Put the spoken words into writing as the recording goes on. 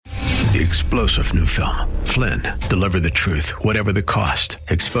The explosive new film, Flynn, deliver the truth, whatever the cost,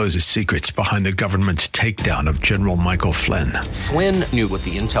 exposes secrets behind the government's takedown of General Michael Flynn. Flynn knew what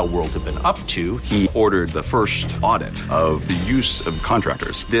the intel world had been up to. He ordered the first audit of the use of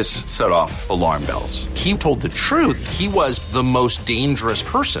contractors. This set off alarm bells. He told the truth. He was the most dangerous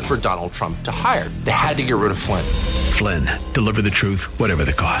person for Donald Trump to hire. They had to get rid of Flynn. Flynn, deliver the truth, whatever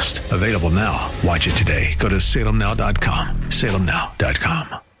the cost. Available now. Watch it today. Go to salemnow.com.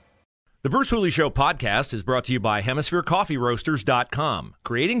 salemnow.com. The Bruce Hooley Show podcast is brought to you by HemisphereCoffeeRoasters.com.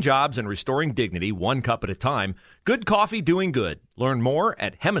 Creating jobs and restoring dignity one cup at a time. Good coffee doing good. Learn more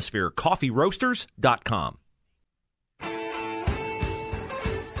at HemisphereCoffeeRoasters.com.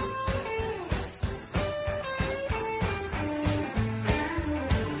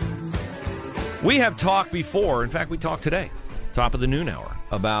 We have talked before, in fact, we talked today, top of the noon hour,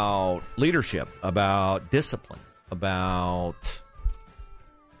 about leadership, about discipline, about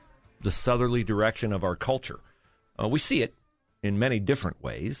the southerly direction of our culture. We see it in many different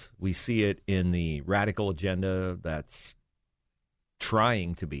ways. We see it in the radical agenda that's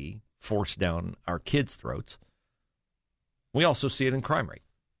trying to be forced down our kids' throats. We also see it in crime rate.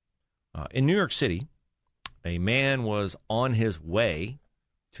 In New York City, a man was on his way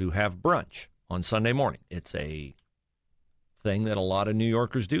to have brunch on Sunday morning. It's a thing that a lot of New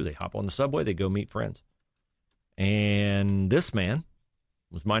Yorkers do. They hop on the subway, they go meet friends. And this man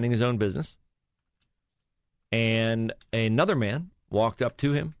was minding his own business, and another man walked up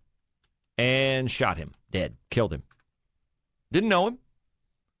to him and shot him dead, killed him. Didn't know him,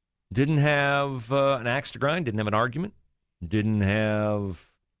 didn't have an axe to grind, didn't have an argument, didn't have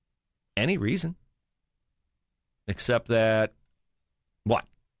any reason, except that, what?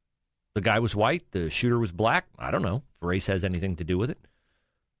 The guy was white, the shooter was black? I don't know if race has anything to do with it.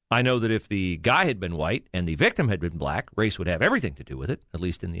 I know that if the guy had been white and the victim had been black, race would have everything to do with it, at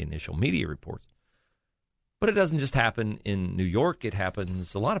least in the initial media reports. But it doesn't just happen in New York. It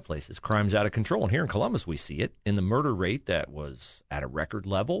happens a lot of places. Crime's out of control. And here in Columbus, we see it in the murder rate that was at a record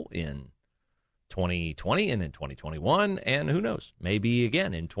level in 2020 and in 2021, and who knows, maybe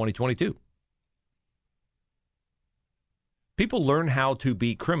again in 2022. People learn how to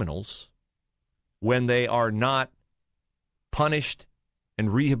be criminals when they are not punished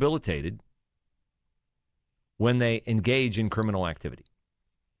and rehabilitated when they engage in criminal activity.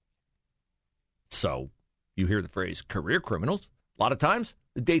 So you hear the phrase career criminals. A lot of times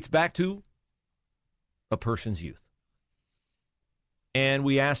it dates back to a person's youth. And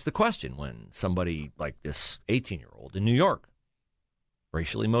we ask the question when somebody like this 18-year-old in New York,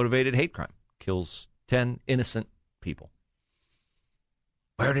 racially motivated hate crime, kills 10 innocent people.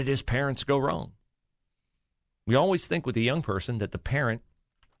 Where did his parents go wrong? We always think with a young person that the parent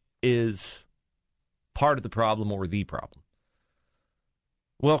is part of the problem or the problem.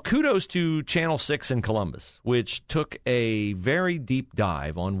 Well, kudos to Channel 6 in Columbus, which took a very deep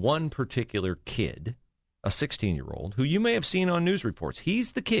dive on one particular kid, a 16-year-old, who you may have seen on news reports.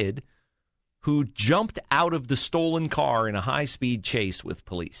 He's the kid who jumped out of the stolen car in a high-speed chase with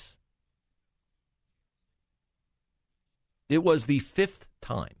police. It was the fifth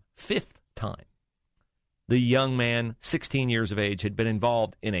time the young man, 16 years of age, had been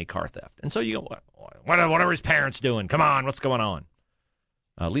involved in a car theft. And so you go, what are his parents doing? Come on, what's going on?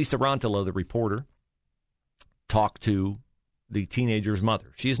 Lisa Rontillo, the reporter, talked to the teenager's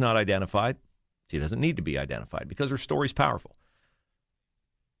mother. She is not identified. She doesn't need to be identified because her story's powerful.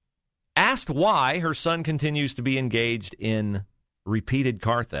 Asked why her son continues to be engaged in repeated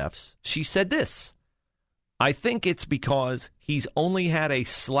car thefts, she said this: I think it's because he's only had a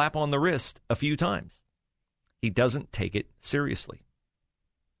slap on the wrist a few times. He doesn't take it seriously.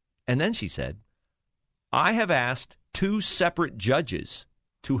 And then she said, I have asked 2 separate judges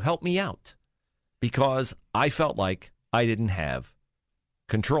to help me out because I felt like I didn't have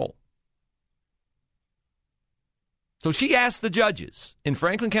control. So she asked the judges in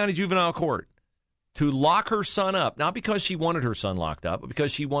Franklin County Juvenile Court to lock her son up, not because she wanted her son locked up, but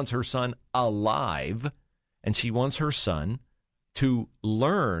because she wants her son alive, and she wants her son to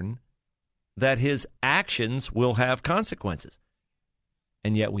learn that his actions will have consequences.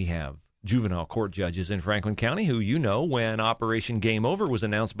 And yet we have juvenile court judges in Franklin County who, you know, when Operation Game Over was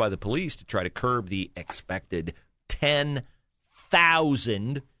announced by the police to try to curb the expected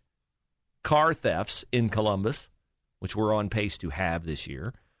 10,000 car thefts in Columbus, which we're on pace to have this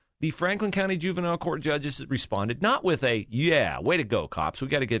year, the Franklin County Juvenile Court judges responded not with a, yeah, way to go, cops, we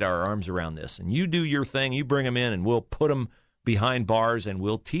got to get our arms around this, and you do your thing, you bring them in, and we'll put them behind bars, and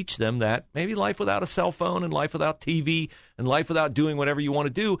we'll teach them that maybe life without a cell phone and life without TV and life without doing whatever you want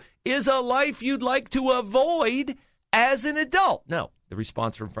to do is a life you'd like to avoid, as an adult. No, the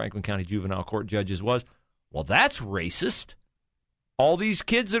response from Franklin County Juvenile Court judges was, well, that's racist. All these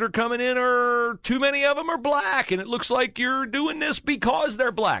kids that are coming in too many of them are black, and it looks like you're doing this because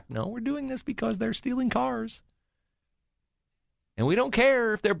they're black. No, we're doing this because they're stealing cars. And we don't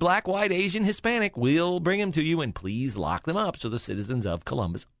care if they're black, white, Asian, Hispanic. We'll bring them to you, and please lock them up so the citizens of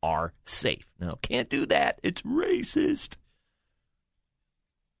Columbus are safe. No, can't do that. It's racist.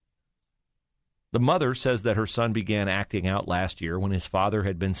 The mother says that her son began acting out last year when his father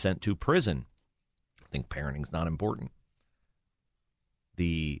had been sent to prison. I think parenting's not important.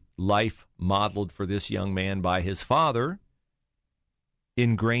 The life modeled for this young man by his father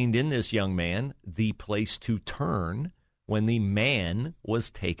ingrained in this young man the place to turn when the man was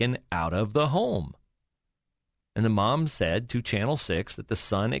taken out of the home. And the mom said to Channel 6 that the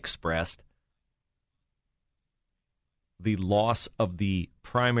son expressed the loss of the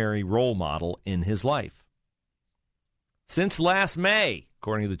primary role model in his life. Since last May,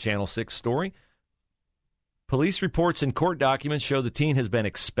 according to the Channel 6 story, police reports and court documents show the teen has been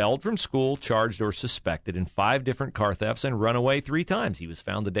expelled from school, charged or suspected in 5 different car thefts, and run away 3 times. He was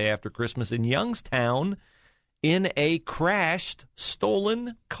found the day after Christmas in Youngstown in a crashed,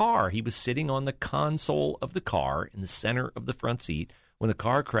 stolen car. He was sitting on the console of the car in the center of the front seat when the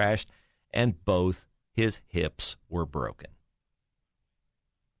car crashed, and both his hips were broken.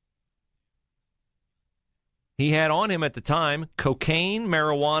 He had on him at the time cocaine,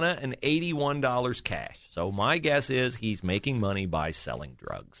 marijuana, and $81 cash. So my guess is he's making money by selling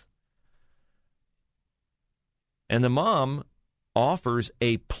drugs. And the mom offers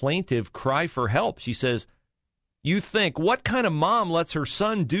a plaintive cry for help. She says, you think, what kind of mom lets her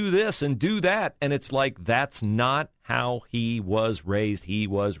son do this and do that? And it's like, that's not how he was raised. He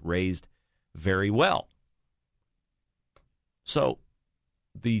was raised very well. So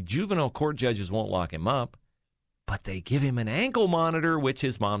the juvenile court judges won't lock him up, but they give him an ankle monitor, which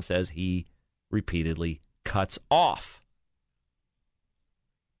his mom says he repeatedly cuts off.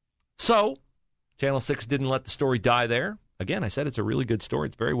 So Channel 6 didn't let the story die there. Again, I said it's a really good story.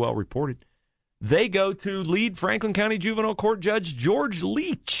 It's very well reported. They go to lead Franklin County Juvenile Court Judge George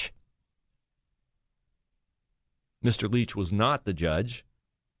Leach. Mr. Leach was not the judge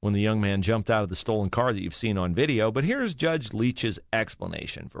when the young man jumped out of the stolen car that you've seen on video, but here's Judge Leach's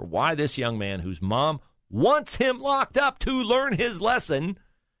explanation for why this young man, whose mom wants him locked up to learn his lesson,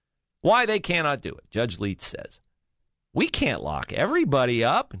 why they cannot do it. Judge Leach says, we can't lock everybody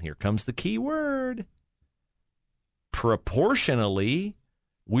up, and here comes the key word. Proportionally,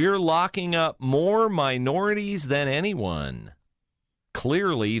 we're locking up more minorities than anyone.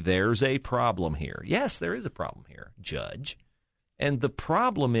 Clearly, there's a problem here. Yes, there is a problem here, Judge. And the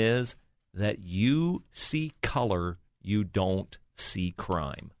problem is that you see color, you don't see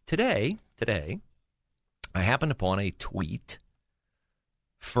crime. Today, I happened upon a tweet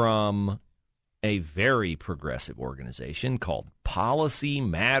from a very progressive organization called Policy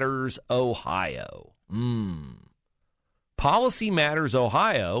Matters Ohio. Policy Matters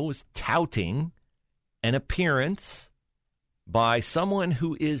Ohio was touting an appearance by someone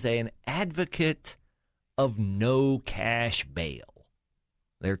who is an advocate of no cash bail.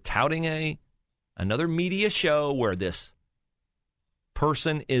 They're touting another media show where this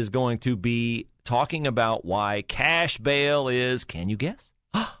person is going to be talking about why cash bail is, can you guess?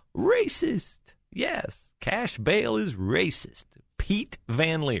 Racist. Yes, cash bail is racist. Pete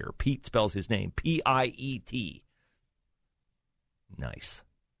Van Leer. Pete spells his name Piet. Nice.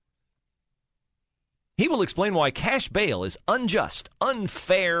 He will explain why cash bail is unjust,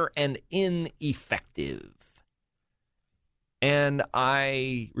 unfair, and ineffective. And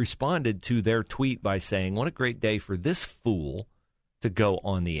I responded to their tweet by saying, what a great day for this fool to go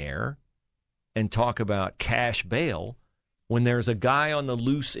on the air and talk about cash bail when there's a guy on the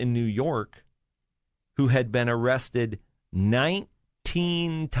loose in New York who had been arrested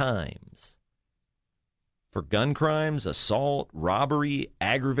 19 times for gun crimes, assault, robbery,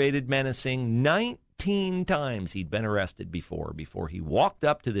 aggravated menacing. 19 times he'd been arrested before he walked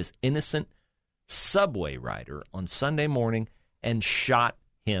up to this innocent subway rider on Sunday morning and shot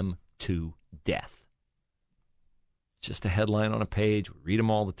him to death. Just a headline on a page. We read them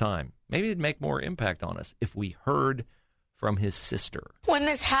all the time. Maybe it'd make more impact on us if we heard from his sister. When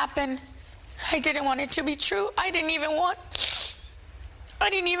this happened, I didn't want it to be true. I didn't even want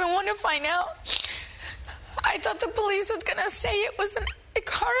to find out. I thought the police was going to say it was a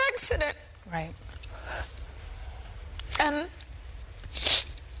car accident. Right. And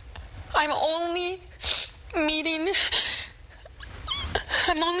I'm only meeting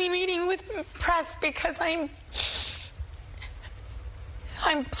with press because I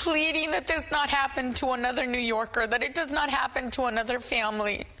I'm pleading that this not happen to another New Yorker, that it does not happen to another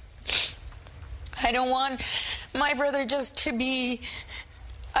family. I don't want my brother just to be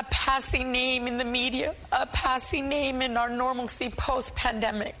a passing name in the media, a passing name in our normalcy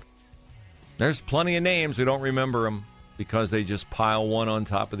post-pandemic. There's plenty of names. We don't remember them because they just pile one on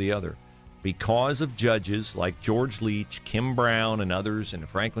top of the other. Because of judges like George Leach, Kim Brown, and others in the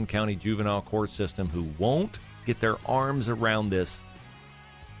Franklin County juvenile court system who won't get their arms around this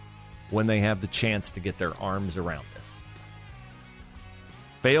when they have the chance to get their arms around this.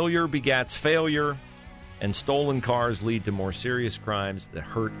 Failure begats failure, and stolen cars lead to more serious crimes that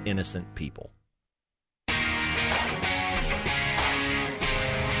hurt innocent people.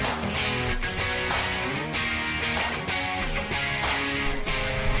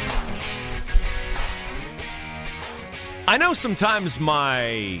 I know sometimes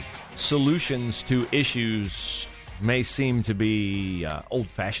my solutions to issues may seem to be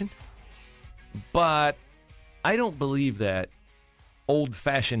old-fashioned, but I don't believe that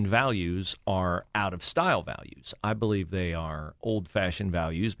old-fashioned values are out-of-style values. I believe they are old-fashioned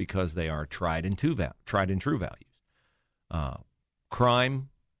values because they are tried and true values. Crime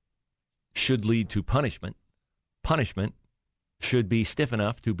should lead to punishment. Punishment should be stiff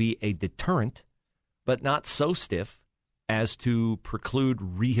enough to be a deterrent, but not so stiff as to preclude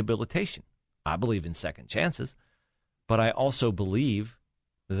rehabilitation. I believe in second chances, but I also believe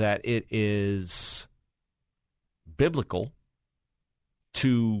that it is biblical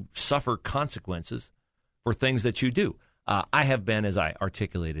to suffer consequences for things that you do. I have been, as I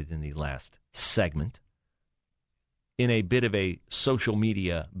articulated in the last segment, in a bit of a social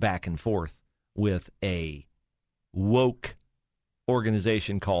media back and forth with a woke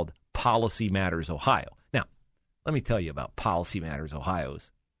organization called Policy Matters Ohio. Now, let me tell you about Policy Matters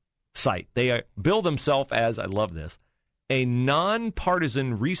Ohio's site. They bill themselves as, I love this, a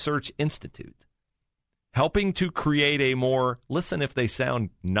nonpartisan research institute helping to create a more, listen if they sound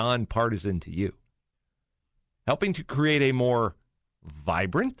nonpartisan to you, helping to create a more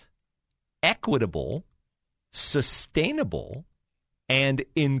vibrant, equitable, sustainable, and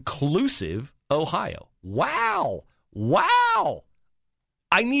inclusive Ohio. Wow. Wow.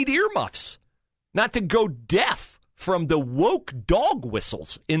 I need earmuffs not to go deaf from the woke dog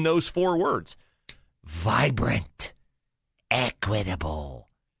whistles in those four words. Vibrant, equitable,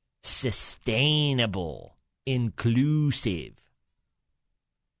 sustainable, inclusive.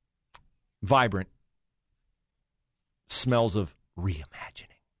 Vibrant smells of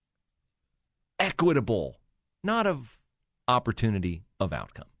reimagining. Equitable, not of opportunity, of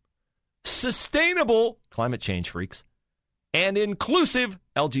outcome. Sustainable, climate change freaks. And inclusive,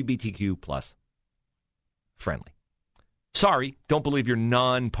 LGBTQ plus friendly. Sorry, don't believe you're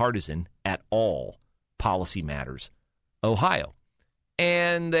nonpartisan at all. Policy Matters Ohio.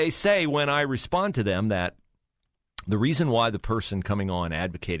 And they say when I respond to them that the reason why the person coming on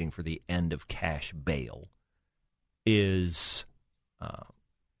advocating for the end of cash bail is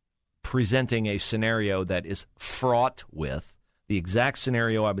presenting a scenario that is fraught with the exact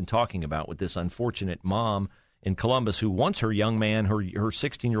scenario I've been talking about with this unfortunate mom in Columbus who wants her young man, her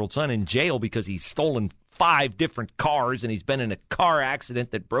 16-year-old son, in jail because he's stolen 5 different cars and he's been in a car accident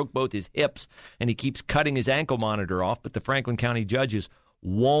that broke both his hips and he keeps cutting his ankle monitor off. But the Franklin County judges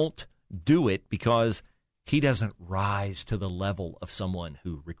won't do it because he doesn't rise to the level of someone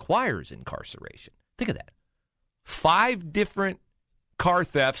who requires incarceration. Think of that. 5 different car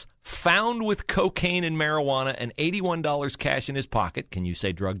thefts found with cocaine and marijuana and $81 cash in his pocket. Can you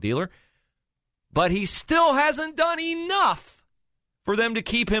say drug dealer? But he still hasn't done enough for them to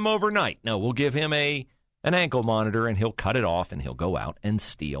keep him overnight. No, we'll give him an ankle monitor, and he'll cut it off, and he'll go out and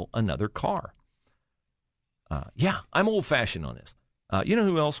steal another car. Yeah, I'm old-fashioned on this. You know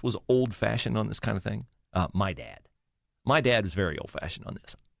who else was old-fashioned on this kind of thing? My dad. My dad was very old-fashioned on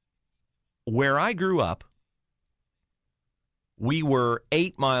this. Where I grew up, we were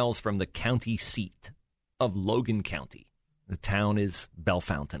 8 miles from the county seat of Logan County. The town is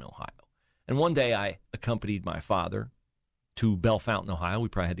Bellefontaine, Ohio. And one day I accompanied my father to Bellefontaine, Ohio. We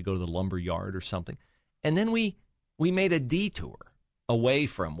probably had to go to the lumber yard or something. And then we made a detour away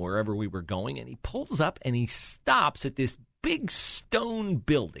from wherever we were going. And he pulls up and he stops at this big stone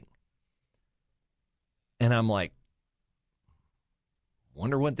building. And I'm like,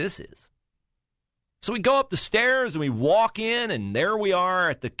 wonder what this is. So we go up the stairs and we walk in, and there we are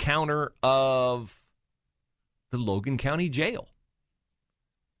at the counter of the Logan County Jail.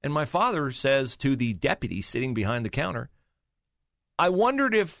 And my father says to the deputy sitting behind the counter, I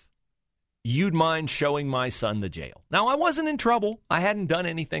wondered if you'd mind showing my son the jail. Now, I wasn't in trouble. I hadn't done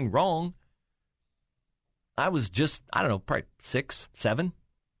anything wrong. I was just, I don't know, probably 6, 7,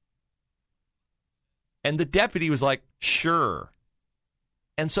 And the deputy was like, sure.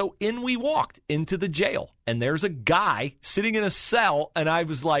 And so in we walked into the jail, and there's a guy sitting in a cell, and I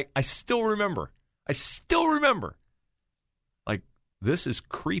was like, I still remember. Like, this is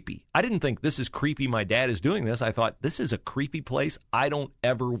creepy. I didn't think this is creepy my dad is doing this. I thought, this is a creepy place I don't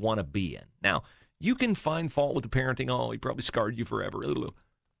ever want to be in. Now, you can find fault with the parenting. Oh, he probably scarred you forever.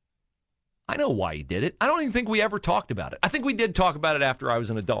 I know why he did it. I don't even think we ever talked about it. I think we did talk about it after I was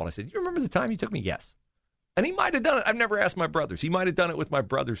an adult. I said, you remember the time you took me? Yes. And he might have done it. I've never asked my brothers. He might have done it with my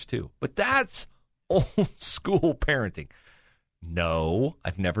brothers too. But that's old school parenting. No,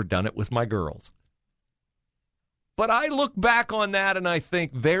 I've never done it with my girls. But I look back on that and I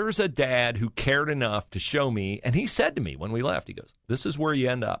think there's a dad who cared enough to show me. And he said to me when we left, he goes, this is where you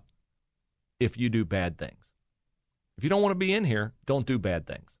end up if you do bad things. If you don't want to be in here, don't do bad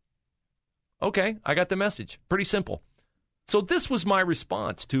things. Okay, I got the message. Pretty simple. So this was my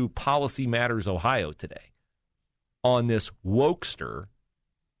response to Policy Matters Ohio today on this wokester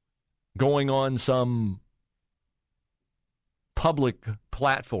going on some public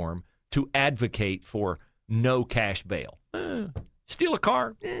platform to advocate for no cash bail. Steal a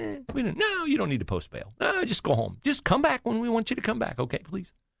car? No, you don't need to post bail. No, just go home. Just come back when we want you to come back. Okay,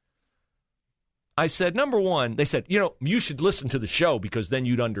 please. I said, number one, they said, you should listen to the show because then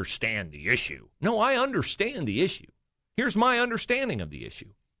you'd understand the issue. No, I understand the issue. Here's my understanding of the issue.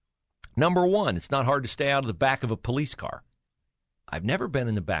 Number one, it's not hard to stay out of the back of a police car. I've never been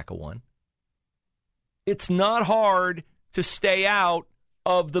in the back of one. It's not hard to stay out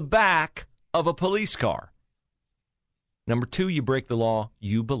of the back of a police car. Number two, you break the law,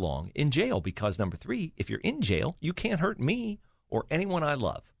 you belong in jail. Because number three, if you're in jail, you can't hurt me or anyone I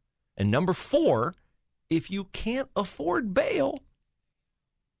love. And number four, if you can't afford bail,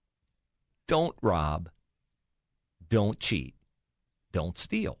 don't rob, don't cheat, don't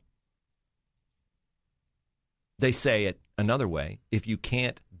steal. They say it another way, if you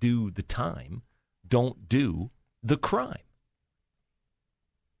can't do the time, don't do the crime.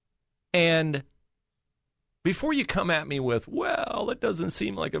 And before you come at me with, well, that doesn't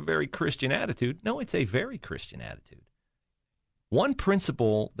seem like a very Christian attitude. No, it's a very Christian attitude. One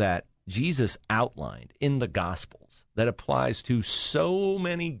principle that Jesus outlined in the Gospels that applies to so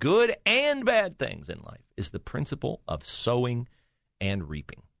many good and bad things in life is the principle of sowing and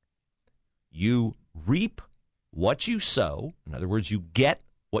reaping. You reap what you sow. In other words, you get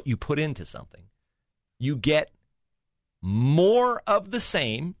what you put into something. You get more of the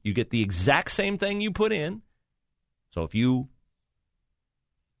same. You get the exact same thing you put in. So if you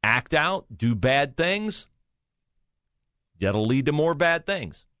act out, do bad things, that'll lead to more bad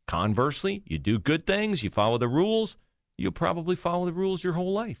things. Conversely, you do good things, you follow the rules, you'll probably follow the rules your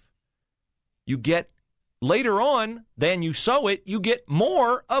whole life. You get, later on, then you sow it, you get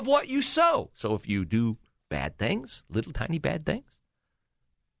more of what you sow. So if you do bad things, little tiny bad things,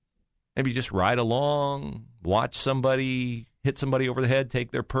 maybe just ride along, watch somebody hit somebody over the head,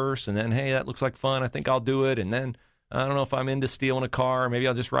 take their purse, and then, hey, that looks like fun, I think I'll do it, and then I don't know if I'm into stealing a car, maybe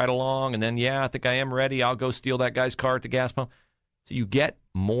I'll just ride along, and then, yeah, I think I am ready, I'll go steal that guy's car at the gas pump. So you get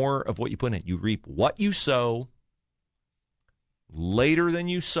more of what you put in. You reap what you sow later than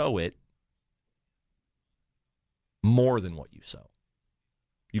you sow it, more than what you sow.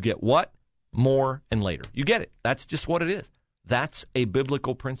 You get what? More and later. You get it. That's just what it is. That's a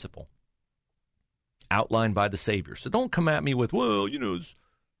biblical principle outlined by the Savior. So don't come at me with, well,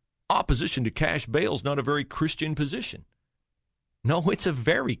 opposition to cash bail is not a very Christian position. No, it's a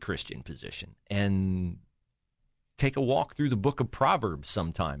very Christian position. And take a walk through the book of Proverbs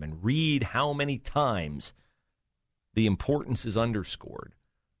sometime and read how many times the importance is underscored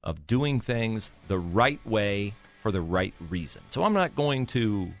of doing things the right way for the right reason. So I'm not going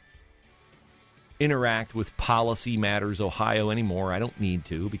to interact with Policy Matters Ohio anymore. I don't need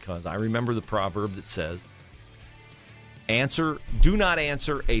to, because I remember the proverb that says, do not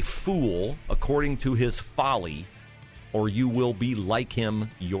answer a fool according to his folly, or you will be like him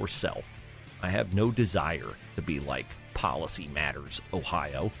yourself. I have no desire to be like Policy Matters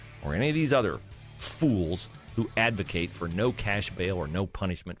Ohio or any of these other fools who advocate for no cash bail or no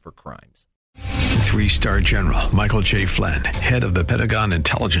punishment for crimes. 3-star General Michael J. Flynn, head of the Pentagon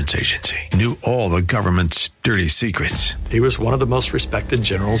Intelligence Agency, knew all the government's dirty secrets. He was one of the most respected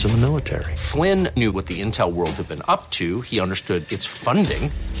generals in the military. Flynn knew what the intel world had been up to. He understood its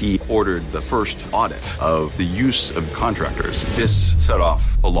funding. He ordered the first audit of the use of contractors. This set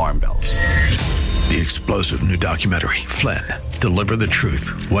off alarm bells. The explosive new documentary, Flynn, Deliver the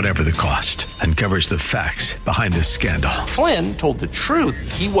Truth, Whatever the Cost, uncovers the facts behind this scandal. Flynn told the truth.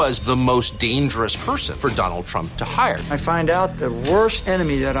 He was the most dangerous person for Donald Trump to hire. I find out the worst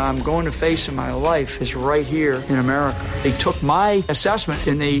enemy that I'm going to face in my life is right here in America. They took my assessment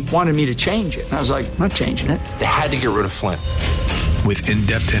and they wanted me to change it. And I was like, I'm not changing it. They had to get rid of Flynn. With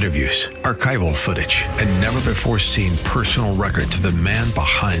in-depth interviews, archival footage, and never-before-seen personal records of the man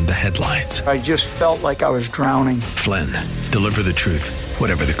behind the headlines. I just felt like I was drowning. Flynn, Deliver the Truth,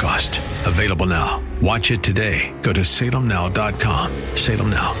 Whatever the Cost. Available now. Watch it today. Go to salemnow.com.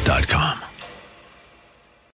 salemnow.com.